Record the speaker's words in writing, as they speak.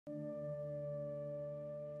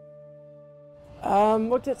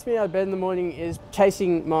What gets me out of bed in the morning is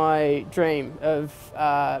chasing my dream of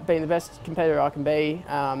being the best competitor I can be,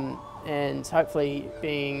 and hopefully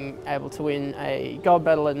being able to win a gold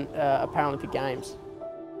medal in a Paralympic Games.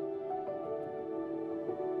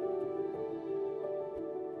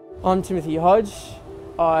 I'm Timothy Hodge.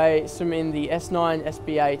 I swim in the S9,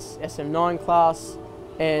 SB8, SM9 class,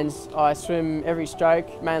 and I swim every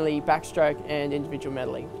stroke, mainly backstroke and individual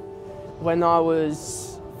medley. When I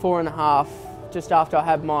was 4.5, just after I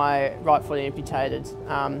had my right foot amputated,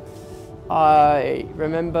 I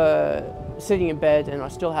remember sitting in bed and I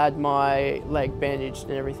still had my leg bandaged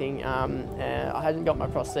and everything. I hadn't got my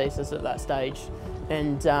prosthesis at that stage,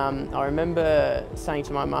 and I remember saying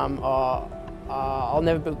to my mum, I'll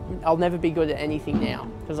never be good at anything now,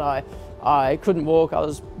 because I couldn't walk. I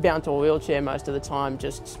was bound to a wheelchair most of the time,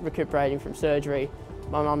 just recuperating from surgery.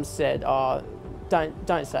 My mum said,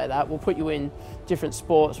 don't say that. We'll put you in different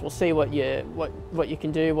sports. We'll see what you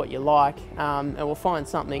can do, what you like, and we'll find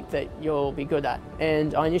something that you'll be good at.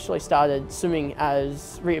 And I initially started swimming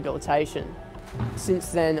as rehabilitation. Since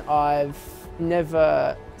then, I've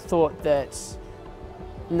never thought that,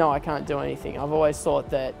 no, I can't do anything. I've always thought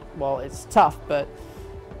that, well, it's tough, but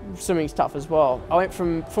swimming's tough as well. I went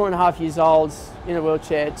from 4.5 years old in a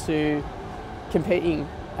wheelchair to competing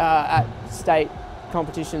at state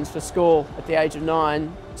competitions for school at the age of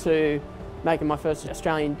 9 to making my first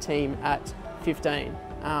Australian team at 15.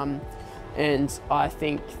 And I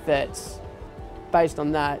think that based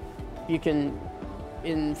on that, you can,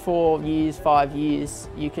 in 4 years, 5 years,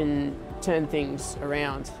 you can turn things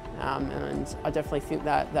around. And I definitely think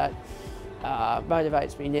that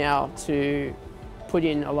motivates me now to put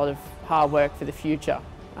in a lot of hard work for the future,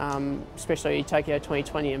 especially Tokyo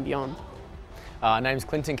 2020 and beyond. Name's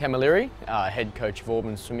Clinton Camilleri, head coach of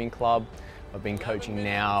Auburn Swimming Club. I've been coaching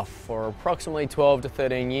now for approximately 12 to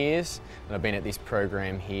 13 years, and I've been at this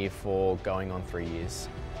program here for going on 3 years.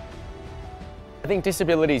 I think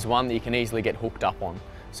disability is one that you can easily get hooked up on.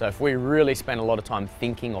 So if we really spend a lot of time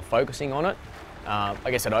thinking or focusing on it, I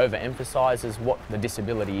guess it overemphasises what the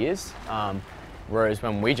disability is, whereas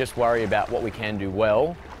when we just worry about what we can do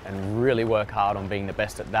well and really work hard on being the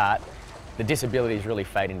best at that, the disabilities really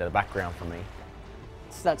fade into the background for me.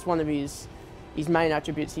 So that's one of his main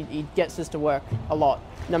attributes. He gets us to work a lot,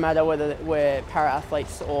 no matter whether we're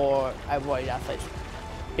para-athletes or able-bodied athletes.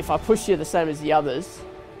 If I push you the same as the others,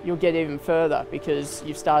 you'll get even further because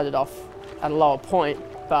you've started off at a lower point,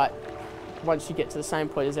 but once you get to the same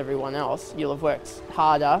point as everyone else, you'll have worked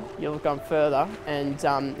harder, you'll have gone further, and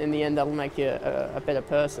in the end that'll make you a better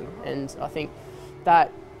person. And I think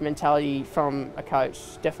that mentality from a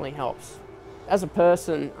coach definitely helps. As a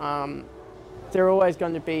person, there are always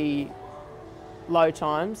going to be low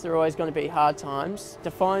times, there are always going to be hard times. It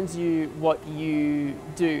defines you what you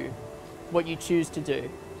do, what you choose to do,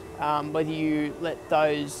 whether you let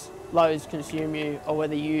those lows consume you or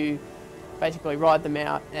whether you basically ride them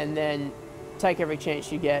out and then take every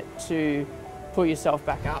chance you get to pull yourself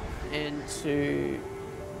back up and to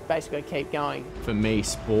basically keep going. For me,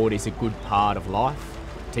 sport is a good part of life.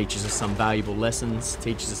 It teaches us some valuable lessons,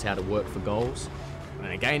 teaches us how to work for goals,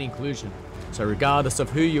 and again, inclusion. So regardless of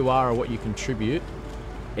who you are or what you contribute,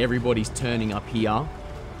 everybody's turning up here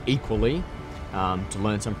equally to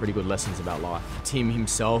learn some pretty good lessons about life. Tim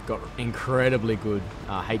himself got incredibly good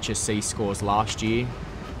HSC scores last year,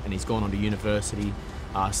 and he's gone on to university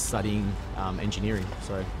studying engineering,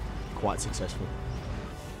 so quite successful.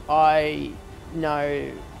 I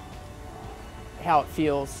know how it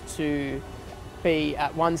feels to be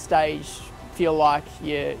at one stage, feel like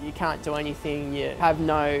you can't do anything, you have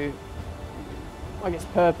no, I guess,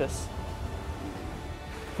 purpose.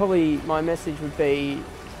 Probably my message would be,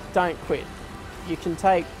 don't quit. You can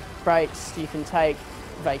take breaks, you can take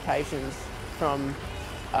vacations from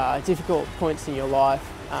difficult points in your life,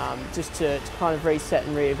 just to kind of reset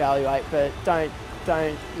and reevaluate, but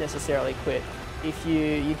don't necessarily quit. If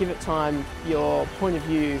you give it time, your point of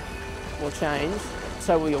view will change,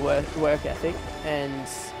 so will your work ethic, and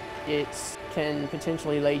it can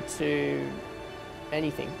potentially lead to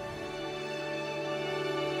anything.